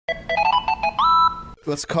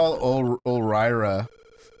let's call Olryra.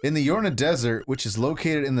 In the Yorna Desert, which is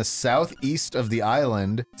located in the southeast of the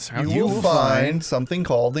island, you will find something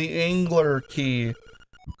called the Angler Key.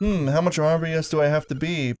 How much RBS do I have to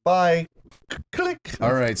be? Bye. Click.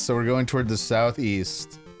 Alright, so we're going toward the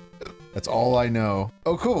southeast. That's all I know.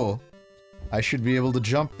 Oh, cool. I should be able to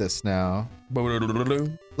jump this now.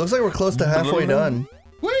 Looks like we're close to halfway done.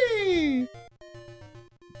 Whee!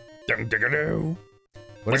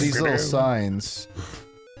 What are these little signs?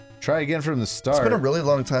 Try again from the start. It's been a really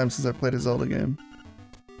long time since I played a Zelda game.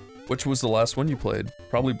 Which was the last one you played?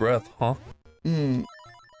 Probably Breath, huh?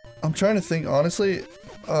 I'm trying to think, honestly.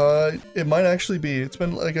 It might actually be. It's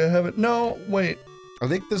been like I haven't. No, wait. I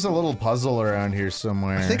think there's a little puzzle around here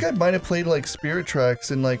somewhere. I think I might have played like Spirit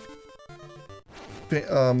Tracks in like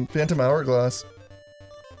Phantom Hourglass.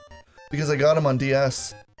 Because I got them on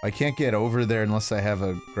DS. I can't get over there unless I have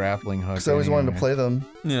a grappling hook. Because I always wanted to play them.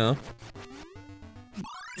 Yeah.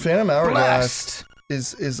 Phantom Hourglass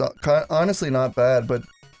is honestly not bad, but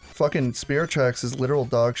fucking Spirit Tracks is literal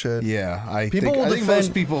dog shit. Yeah, I think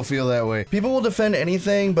most people feel that way. People will defend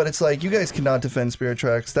anything, but it's like, you guys cannot defend Spirit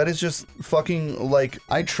Tracks. That is just fucking like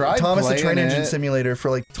I tried Thomas the playing Train Engine Simulator for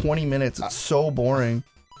like 20 minutes. It's so boring.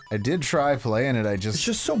 I did try playing it, It's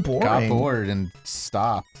just so boring. got bored and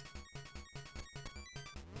stopped.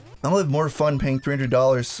 I'll have more fun paying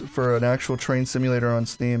 $300 for an actual train simulator on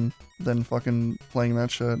Steam than fucking playing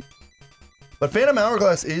that shit. But Phantom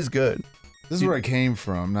Hourglass is good. This is where I came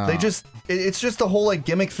from. No. They just, it's just the whole like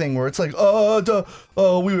gimmick thing where it's like, we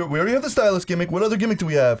already have the stylus gimmick. What other gimmick do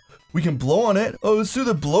we have? We can blow on it. Oh, let's do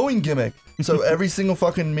the blowing gimmick. So every single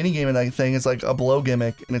fucking minigame in that thing is like a blow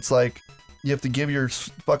gimmick, and it's like you have to give your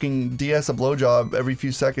fucking DS a blowjob every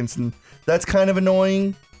few seconds, and that's kind of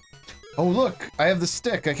annoying. Oh look, I have the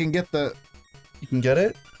stick. I can get the. You can get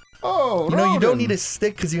it. Oh, you know you don't need a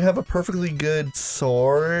stick because you have a perfectly good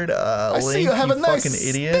sword. I see you have a nice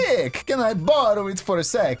stick. Can I borrow it for a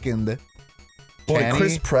second? Boy, Can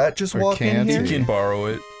Chris he? Pratt just Or walked in can't here. You can borrow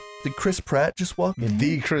it. Did Chris Pratt just walk in?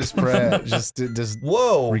 The Chris Pratt just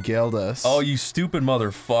whoa regaled us. Oh, you stupid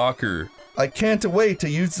motherfucker! I can't wait to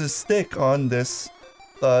use this stick on this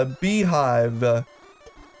beehive. That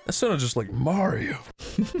sounded just like Mario.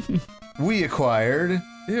 We acquired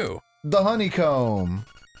Ew. the honeycomb.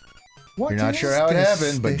 What You're not is sure how it this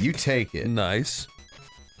happened, but stick? you take it. Nice.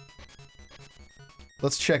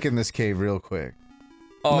 Let's check in this cave real quick.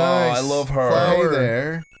 Oh, Nice. I love her. Flower. Hey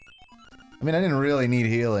there. I mean, I didn't really need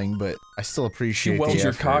healing, but I still appreciate She the welds your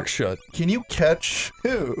effort. cock shut. Can you catch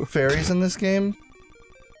Who? fairies in this game?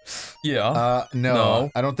 Yeah. No.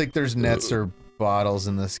 No. I don't think there's nets or bottles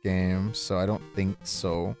in this game, so I don't think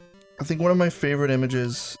so. I think one of my favorite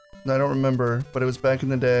images, I don't remember, but it was back in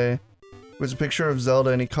the day, was a picture of Zelda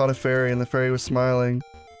and he caught a fairy and the fairy was smiling.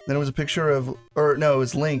 Then it was a picture of, or no, it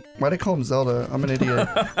was Link. Why'd I call him Zelda? I'm an idiot.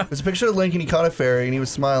 It was a picture of Link and he caught a fairy and he was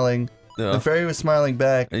smiling. Yeah. The fairy was smiling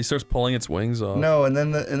back. And he starts pulling its wings off. No, and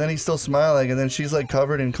then he's still smiling, and then she's like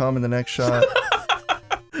covered in cum in the next shot.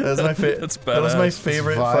 That was my That's that was my badass.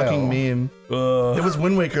 favorite vile. fucking meme. It was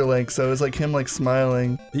Wind Waker Link, so it was like him like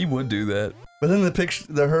smiling. He would do that. But then the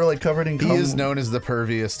picture, her like covered in cum. He is known as the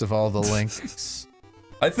perviest of all the Links.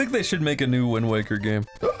 I think they should make a new Wind Waker game.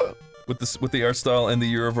 with the art style and the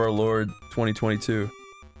year of our Lord 2022.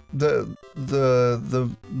 The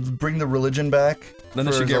bring the religion back. Then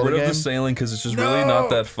they should get rid of the sailing because it's just really not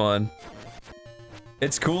that fun.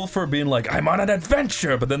 It's cool for being like, I'm on an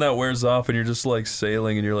adventure, but then that wears off and you're just like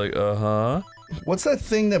sailing and you're like, uh-huh. What's that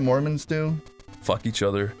thing that Mormons do? Fuck each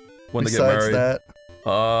other when they get Besides married. that,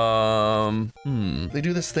 they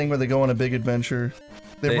do this thing where they go on a big adventure.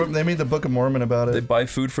 They made the Book of Mormon about it. They buy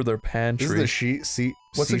food for their pantry. This is the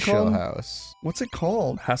What's it seashell called? house. What's it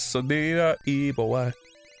called? Hasadira Ibowa.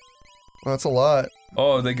 Well, that's a lot.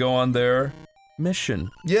 Oh, they go on their mission.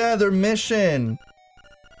 Yeah, their mission.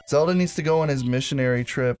 Zelda needs to go on his missionary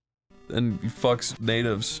trip. And he fucks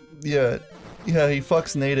natives. Yeah, he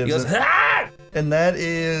fucks natives. He goes, ah! And that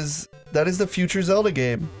is the future Zelda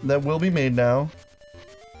game that will be made now.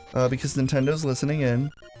 Because Nintendo's listening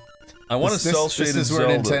in. I want to cel shaded This is where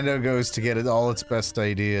Zelda. Nintendo goes to get all its best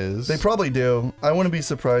ideas. They probably do. I wouldn't be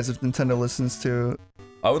surprised if Nintendo listens to.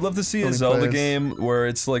 I would love to see a Zelda game where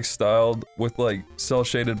it's like styled with like cel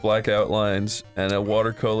shaded black outlines and a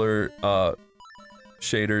watercolor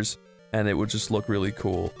shaders, and it would just look really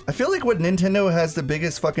cool. I feel like what Nintendo has the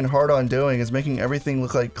biggest fucking hard on doing is making everything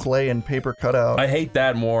look like clay and paper cutout. I hate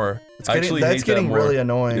that more. That's getting really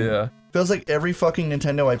annoying. Yeah. Feels like every fucking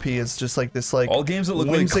Nintendo IP is just like this, like all games that look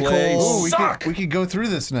whimsical. like clay Ooh, suck. we could go through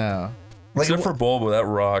this now. Like, except for Bulba, that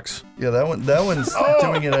rocks. Yeah, that one's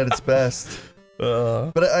doing it at its best.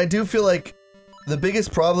 But I do feel like the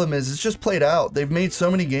biggest problem is it's just played out. They've made so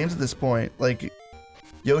many games at this point. Like,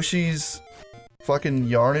 Yoshi's fucking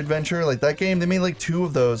Yarn Adventure, like that game, they made like 2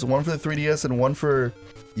 of those. One for the 3DS and one for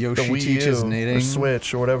Yoshi the Wii teaches U knitting. or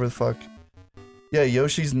Switch or whatever the fuck. Yeah,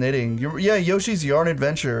 Yoshi's Knitting. Yeah, Yoshi's Yarn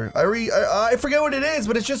Adventure. I forget what it is,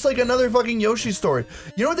 but it's just like another fucking Yoshi story.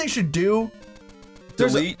 You know what they should do?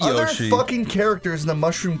 There's Delete other Yoshi. fucking characters in the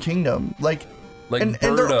Mushroom Kingdom. And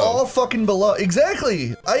they're Birdo. all fucking below.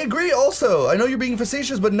 Exactly. I agree also. I know you're being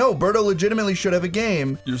facetious, but no, Birdo legitimately should have a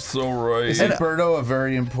game. You're so right. Isn't Birdo a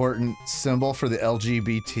very important symbol for the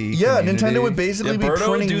LGBT Yeah, community? Nintendo would basically be Birdo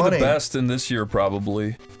would printing do money. the best in this year,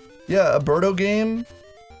 probably. Yeah, a Birdo game.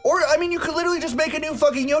 Or, I mean, you could literally just make a new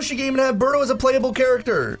fucking Yoshi game and have Birdo as a playable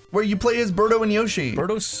character, where you play as Birdo and Yoshi.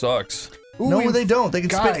 Birdo sucks. Ooh, No, they don't. They can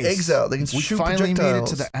spit guys, eggs out. They can we shoot finally projectiles. made it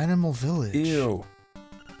to the animal village. Ew.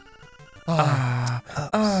 Sigh.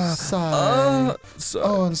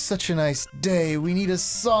 Oh, on such a nice day, we need a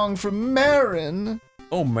song from Marin.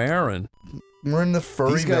 Oh, Marin. We're in the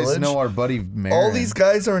furry These guys village. know our buddy Marin. All these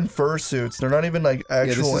guys are in fursuits. They're not even like Yeah,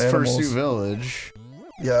 this actual is animals. Fursuit Village.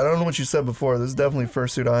 Yeah, I don't know what you said before. This is definitely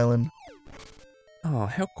Fursuit Island. Oh,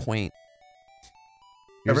 how quaint.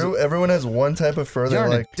 Everyone has one type of fur. You're They're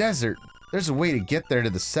in like, a desert. There's a way to get there to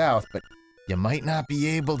the south, but you might not be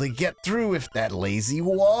able to get through if that lazy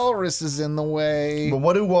walrus is in the way. but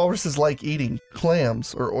what do walruses like eating?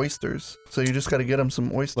 Clams or oysters. So you just got to get them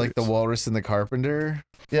some oysters. Like the walrus and the carpenter.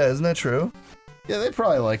 Yeah, isn't that true? Yeah, they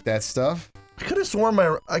probably like that stuff. I could have sworn.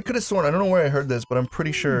 I don't know where I heard this, but I'm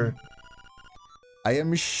pretty sure. I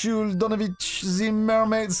am Shul Donovich, the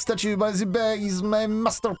mermaid statue by the bay is my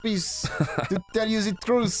masterpiece. To tell you the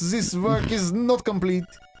truth, this work is not complete.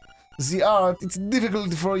 The art, it's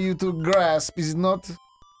difficult for you to grasp, is it not?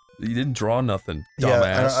 You didn't draw nothing, dumbass.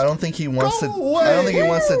 Yeah, I don't think he wants Go to. away! I don't think he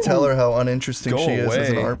wants to tell her how uninteresting Go she is as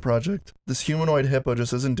an away. art project. This humanoid hippo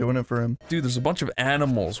just isn't doing it for him. Dude, there's a bunch of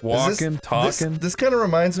animals Is walking, talking. This kind of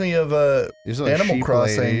reminds me of There's a Animal sheep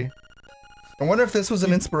Crossing. lady. I wonder if this was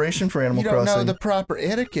an inspiration for Animal You don't Crossing. know the proper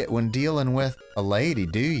etiquette when dealing with a lady,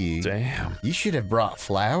 do you? Damn. You should have brought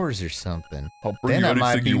flowers or something. I'll bring Then you I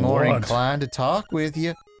might anything be you more want. inclined to talk with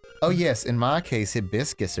you. Oh yes, in my case,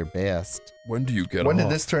 hibiscus are best. When do you get When off?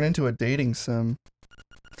 did this turn into a dating sim?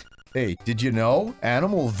 Hey, did you know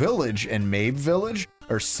Animal Village and Mabe Village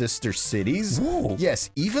are sister cities? Whoa.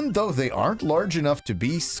 Yes, even though they aren't large enough to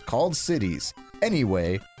be called cities.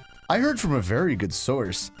 Anyway, I heard from a very good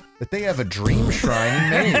source that they have a dream shrine in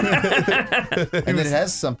Maine. And that it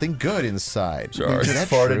has something good inside. Sorry. He Is just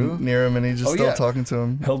that farted true? near him and he just Oh, still yeah. talking to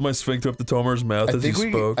him. Held my sphincter up to Tomer's mouth as he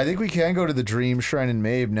spoke. I think we can go to the dream shrine in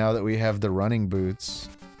Mabe now that we have the running boots.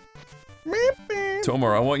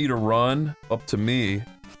 Tomer, I want you to run up to me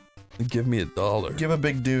and give me $1. Give a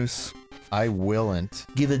big deuce. I willn't.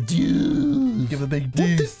 Give a deuce. Give a big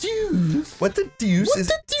deuce. What the deuce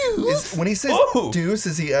is? Is when he says Oh! deuce,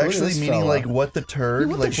 is he at actually this meaning fella. like what the turd,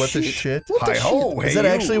 What like the what the shit? shit? Hi-ho, Is hey that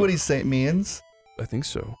actually you. what he means? I think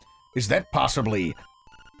so. Is that possibly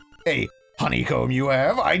a honeycomb you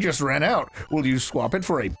have? I just ran out. Will you swap it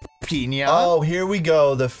for a piña? Oh, here we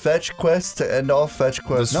go. The fetch quest to end all fetch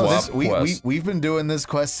quests. no, swap quest. we've been doing this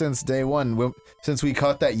quest since day one. Since we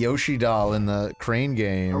caught that Yoshi doll in the crane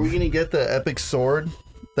game. Are we gonna get the epic sword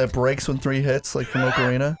that breaks when 3 hits, like from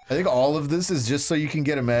Ocarina? I think all of this is just so you can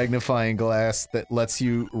get a magnifying glass that lets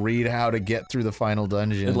you read how to get through the final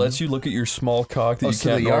dungeon. It lets you look at your small cock that you so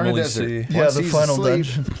can't the Yarna normally Desert. see. Yeah, Once the he's final asleep,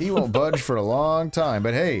 dungeon. he won't budge for a long time.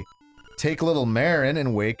 But hey, take little Marin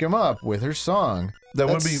and wake him up with her song. That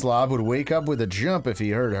would be Slob would wake up with a jump if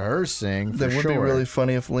he heard her sing. For that would sure. be really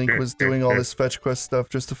funny if Link was doing all this fetch quest stuff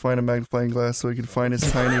just to find a magnifying glass so he could find his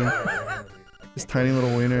tiny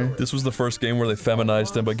little wiener. This was the first game where they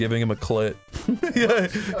feminized him by giving him a clit.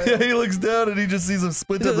 yeah, he looks down and he just sees a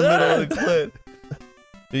split in the middle of the clit.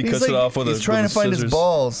 He He's cuts like, it off with he's a trying with to find scissors. his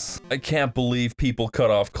balls. I can't believe people cut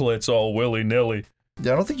off clits all willy-nilly.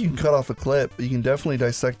 Yeah, I don't think you can cut off a clip, but you can definitely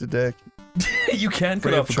dissect a dick. You can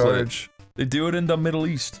Free cut of off a charge. clit. They do it in the Middle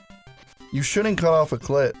East. You shouldn't cut off a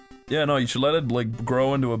clit. Yeah, no, you should let it like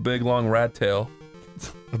grow into a big long rat tail.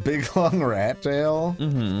 A big long rat tail.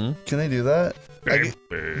 Mm-hmm. Can they do that?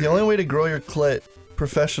 The only way to grow your clit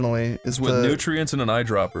professionally is With to nutrients and an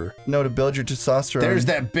eyedropper. to build your testosterone. There's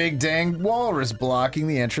that big dang walrus blocking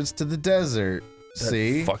the entrance to the desert. That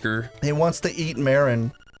See? fucker. He wants to eat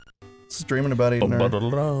Marin. He's dreaming about eating her.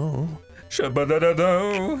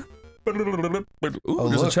 Ooh,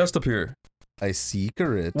 there's a look. chest up here. I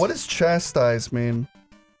secret. What does chastise mean?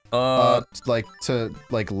 Like to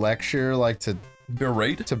lecture, like to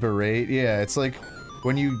Berate? berate. Yeah, it's like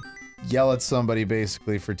when you yell at somebody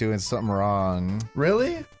basically for doing something wrong.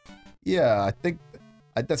 Really? Yeah, I think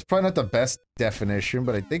that's probably not the best definition,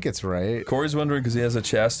 but I think it's right. Corey's wondering because he has a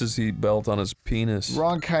chastity belt on his penis.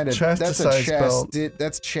 Wrong kind of. Chastisized belt.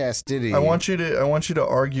 That's chastity. I want you to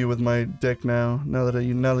argue with my dick now. Now that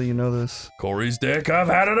you know this. Corey's dick, I've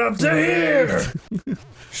had it up to here.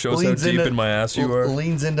 Shows how deep in my ass you are.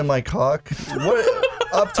 Leans into my cock. What?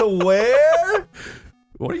 Up to where?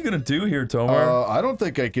 What are you gonna do here, Tomar? I don't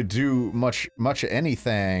think I could do much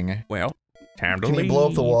anything. Well, time to Can leave. you blow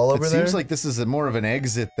up the wall over there? It seems like this is more of an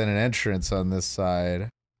exit than an entrance on this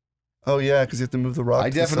side. Oh yeah, because you have to move the rock.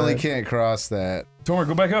 I definitely can't cross that. Tomar,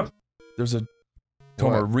 go back up. There's a...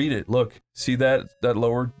 Tomar, read it. Look. See that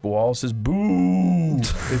lower wall says boo.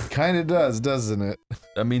 It kind of does, doesn't it?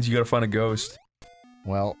 That means you gotta find a ghost.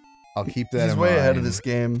 Well, I'll keep that in mind. He's way ahead of this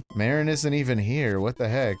game. Marin isn't even here. What the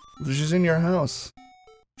heck? She's in your house.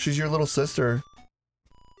 She's your little sister.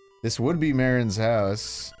 This would be Marin's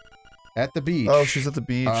house. At the beach. Oh, she's at the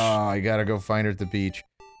beach. Oh, I gotta go find her at the beach.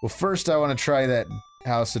 Well, first I want to try that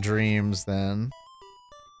House of Dreams, then.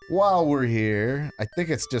 While we're here, I think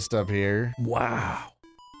it's just up here. Wow.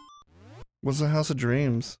 What's the House of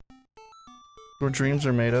Dreams? What dreams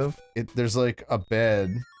are made of? There's like a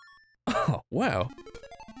bed. Oh, wow.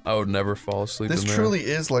 I would never fall asleep in there. This truly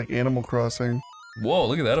is like Animal Crossing. Whoa,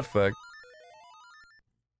 look at that effect.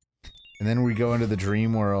 And then we go into the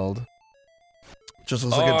dream world. Just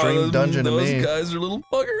looks like a dream dungeon to me. Those guys are little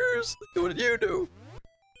fuckers. What did you do?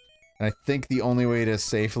 And I think the only way to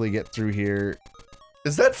safely get through here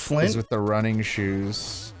is that Flint? Is with the running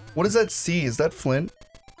shoes. What does that see? Is that Flint?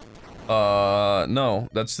 No.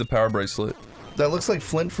 That's the power bracelet. That looks like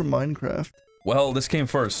Flint from Minecraft. Well, this came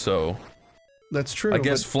first, so... That's true. I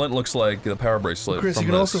guess Flint looks like the power bracelet. Chris, you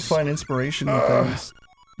can also find inspiration in things.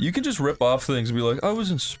 You can just rip off things and be like, I was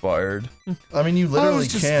inspired. I mean, you literally I was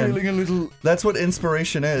just can. feeling a little... That's what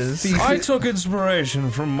inspiration is. I took inspiration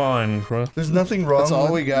from Minecraft. There's nothing wrong That's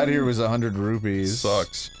all we got here was 100 rupees.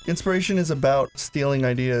 Sucks. Inspiration is about stealing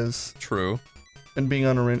ideas. True. And being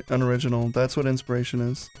unoriginal. That's what inspiration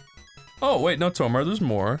is. Oh, wait, no, Tomar, there's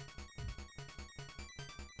more.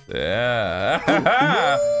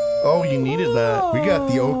 Yeah. Oh, you needed that. We got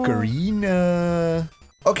the ocarina.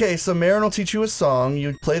 Okay, so Marin will teach you a song.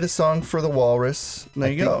 You play the song for the walrus. And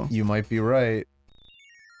there you go. You might be right.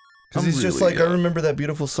 Because he's just like, I remember that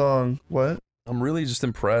beautiful song. What? I'm really just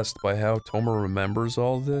impressed by how Tomar remembers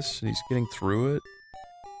all this, and he's getting through it.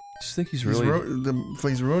 I just think he's really...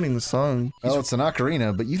 He's ruining the song. Oh, it's an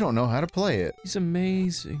ocarina, but you don't know how to play it. He's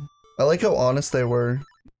amazing. I like how honest they were.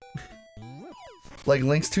 Like,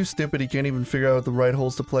 Link's too stupid, he can't even figure out the right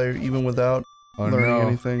holes to play, even without learning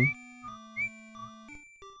anything.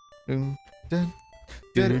 Isn't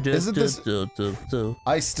this...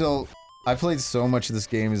 I played so much of this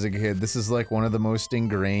game as a kid. This is like one of the most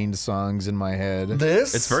ingrained songs in my head.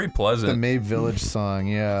 This? It's very pleasant. The Mabe Village song,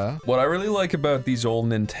 yeah. What I really like about these old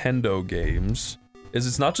Nintendo games is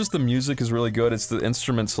it's not just the music is really good, it's the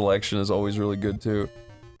instrument selection is always really good too.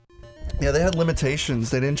 Yeah, they had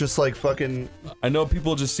limitations. They didn't just like fucking... I know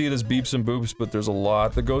people just see it as beeps and boops, but there's a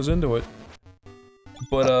lot that goes into it.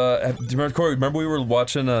 But, do you remember, Corey, remember we were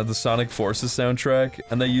watching, the Sonic Forces soundtrack,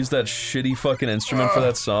 and they used that shitty fucking instrument for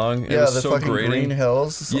that song? Yeah, it was the so fucking grating. Green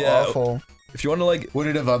Hills. It's awful. If you want to, like... Would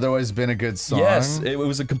it have otherwise been a good song? Yes, it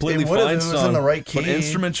was a completely fine song. It was in the right key. But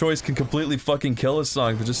instrument choice can completely fucking kill a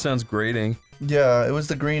song if it just sounds grating. Yeah, it was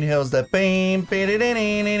the Green Hills that...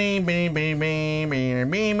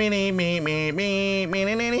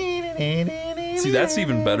 See, that's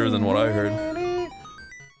even better than what I heard.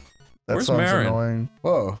 That Where's song's Marin? annoying.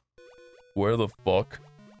 Whoa. Where the fuck?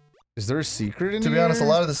 Is there a secret in To here? be honest, a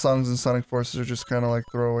lot of the songs in Sonic Forces are just kind of like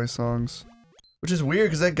throwaway songs. Which is weird,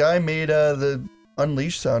 because that guy made the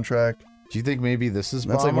Unleashed soundtrack. Do you think maybe this is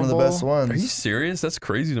That's like one of the best ones. Are you serious? That's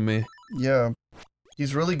crazy to me. Yeah.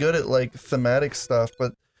 He's really good at like thematic stuff,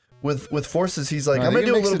 but with Forces, he's like, I'm gonna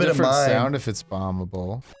do a little bit of mine. Sound if it's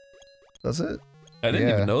bombable. Does it? I didn't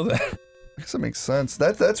even know that. I guess that makes sense.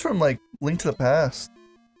 That's from like Link to the Past.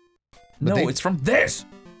 No, it's from this.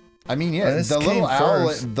 I mean, yeah, the little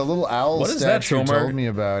owl what is that, statue Tomar? told me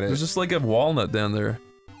about it. There's just like a walnut down there.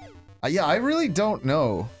 Yeah, I really don't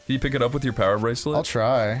know. Can you pick it up with your power bracelet? I'll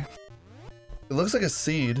try. It looks like a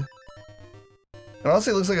seed. And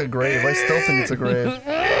honestly, it looks like a grave. I still think it's a grave.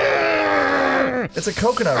 It's a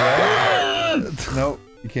coconut, right? Nope,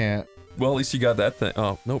 you can't. Well, at least you got that thing.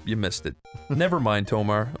 Oh, nope, you missed it. Never mind,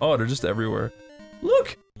 Tomar. Oh, they're just everywhere.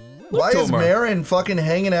 Look! Why is Tomar. Marin fucking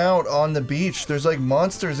hanging out on the beach? There's like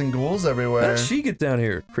monsters and ghouls everywhere. How did she get down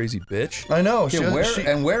here, crazy bitch? I know.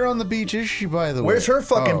 Yeah, where on the beach is she, by the way? Where's her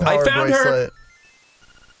fucking power I found bracelet?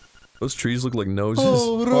 Those trees look like noses.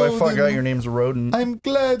 Oh, Oh, I Rodin, forgot your name's Rodin. I'm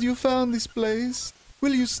glad you found this place.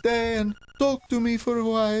 Will you stay and talk to me for a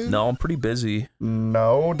while? No, I'm pretty busy.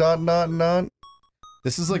 No, not.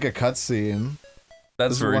 This is like a cutscene. That's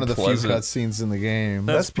This is very one of the few pleasant. cutscenes in the game.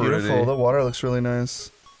 That's beautiful. pretty. The water looks really nice.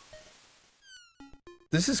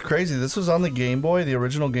 This is crazy. This was on the Game Boy, the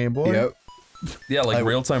original Game Boy. Yep. Yeah, like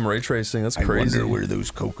real-time ray tracing. That's crazy. I wonder where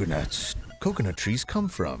those coconut trees come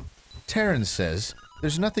from. Terran says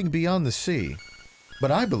there's nothing beyond the sea. But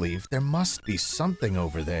I believe there must be something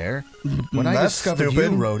over there. When I That's discovered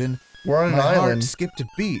stupid. you, Rodin, We're on an my heart island. skipped a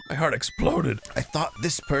beat. My heart exploded. I thought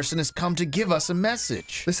this person has come to give us a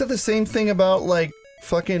message. They said the same thing about like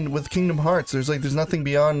fucking with Kingdom Hearts. There's nothing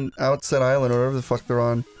beyond Outset Island or whatever the fuck they're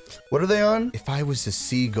on. What are they on? If I was a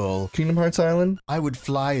seagull, Kingdom Hearts Island? I would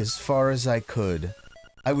fly as far as I could.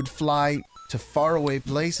 I would fly to faraway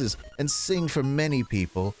places and sing for many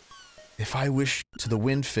people. If I wish to the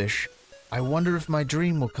windfish, I wonder if my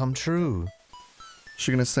dream will come true.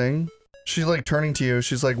 She gonna sing? She's like turning to you.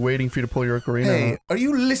 She's like waiting for you to pull your ocarina Hey, out. are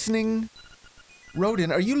you listening?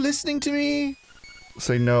 Rodin, are you listening to me?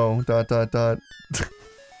 Say no. ...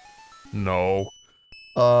 No.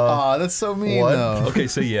 Aw, that's so mean, what? though. Okay,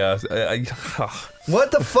 so yeah.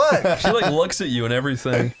 What the fuck? She like looks at you and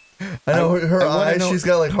everything. I know her I wanna eyes. know- She's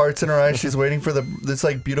got like hearts in her eyes. She's waiting for this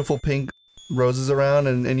like beautiful pink roses around,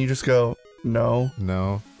 and you just go no.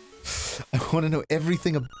 No. I want to know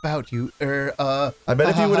everything about you. I bet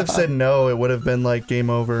if you would have said no, it would have been like game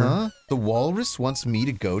over. Huh? The walrus wants me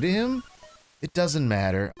to go to him? It doesn't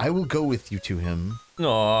matter. I will go with you to him.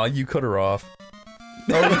 Aw, you cut her off.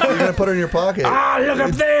 Oh, you're gonna put her in your pocket. Ah, look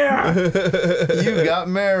up there! You got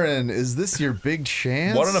Marin. Is this your big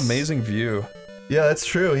chance? What an amazing view. Yeah, that's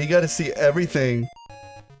true. He got to see everything.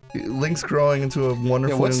 Link's growing into a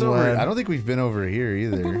wonderful Yeah, what's young over? lad. I don't think we've been over here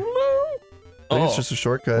either. I think it's just a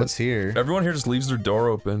shortcut What's here? Everyone here just leaves their door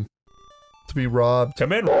open. to be robbed.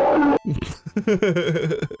 Come in. We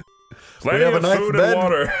have a nice food bed. and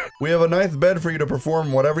water. We have a nice bed for you to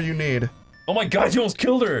perform whatever you need. Oh my god, you almost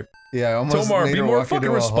killed her. Yeah, I almost Tomar, made be her more walk fucking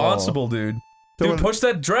into a responsible, dude. Dude, Tomar- push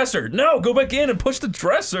that dresser. No, go back in and push the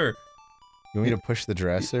dresser. You want me to push the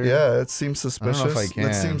dresser? Yeah, it seems suspicious. I don't know if I can.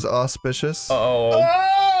 That seems auspicious. Uh-oh.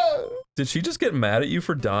 Ah! Did she just get mad at you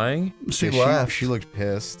for dying? She Yeah, laughed. She looked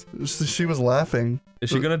pissed. She was laughing. Is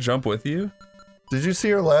she gonna jump with you? Did you see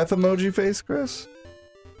her laugh emoji face, Chris?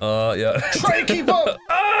 Yeah. Try to keep up!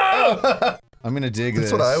 Ah! I'm gonna dig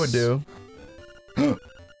That's this. what I would do.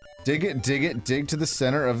 Dig it, dig to the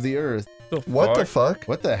center of the earth. What the fuck?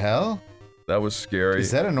 What the hell? That was scary.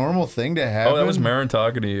 Is that a normal thing to happen? Oh, that was Marin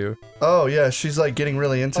talking to you. Oh yeah, she's like getting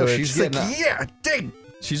really into Oh, it. she's She's like, getting yeah, dig.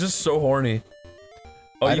 She's just so horny.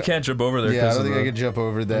 Oh, I you don't- can't jump over there. Yeah, I 'cause don't of think I the- could jump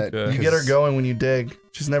over that. Okay. You get her going when you dig.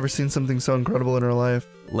 She's never seen something so incredible in her life.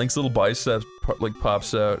 Link's little biceps like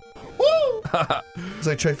pops out. Woo! He's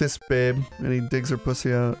like, check this, babe, and he digs her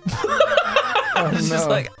pussy out. It's just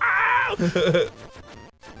no. like,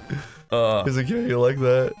 ah! He's like, yeah, you like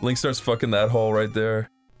that? Link starts fucking that hole right there.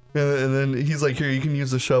 And then he's like, here, you can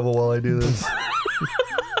use the shovel while I do this.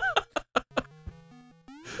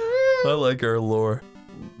 I like our lore.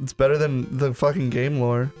 It's better than the fucking game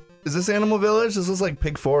lore. Is this Animal Village? This looks like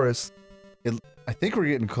Pig Forest. I think we're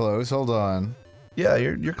getting close. Hold on. Yeah,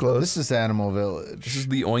 you're close. This is Animal Village. This is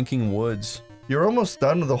the Oinking Woods. You're almost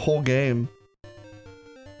done with the whole game.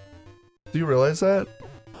 Do you realize that?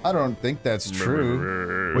 I don't think that's true.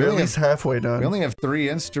 We're at only least halfway done. We only have 3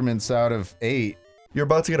 instruments out of 8. You're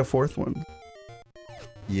about to get a 4th one.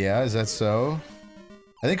 Yeah, is that so?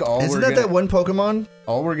 I think all Isn't we're that gonna, that one Pokemon?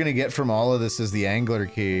 all we're gonna get from all of this is the angler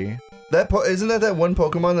key. Isn't that one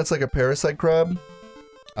Pokemon that's like a parasite crab?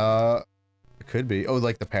 It could be. Oh,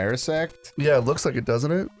 like the Parasect? Yeah, it looks like it,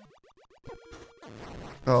 doesn't it?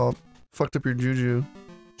 Oh, fucked up your juju.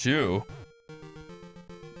 Jew.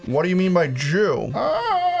 What do you mean by Jew?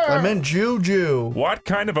 I meant juju. What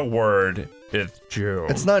kind of a word is Jew?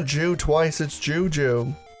 It's not Jew twice, it's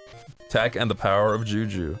juju. Tech and the power of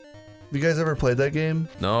Juju. You guys ever played that game?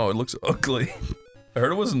 No, it looks ugly. I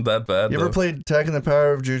heard it wasn't that bad. You though. ever played Tech and the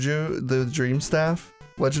Power of Juju, the Dream Staff?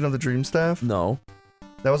 Legend of the Dream Staff? No.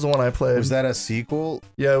 That was the one I played. Was that a sequel?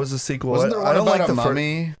 Yeah, it was a sequel. Wasn't there I one don't about like a the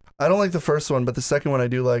mummy? I don't like the first one, but the second one I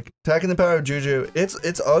do like. Tech and the Power of Juju.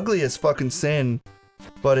 It's ugly as fucking sin,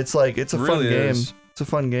 but it's like it's a fun really game. is. It's a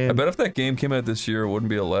fun game. I bet if that game came out this year, it wouldn't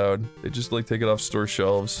be allowed. They just like take it off store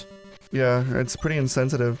shelves. Yeah, it's pretty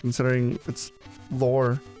insensitive considering its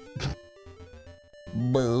lore.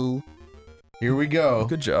 Boo. Here we go.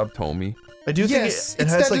 Good job, Tommy. I do Yes, think it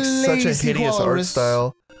it's has that like such a lazy hideous art walrus.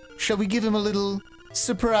 style. Shall we give him a little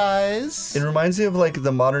surprise? It reminds me of like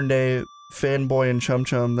the modern day fanboy and Chum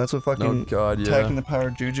Chum. That's what fucking Oh god, yeah. attacking the power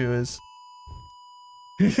Juju is.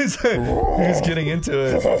 He's getting into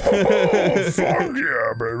it. Fuck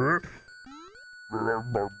yeah, baby.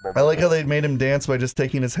 I like how they made him dance by just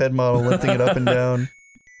taking his head model, lifting it up and down.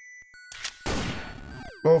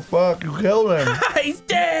 Oh fuck, you killed him. He's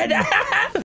dead!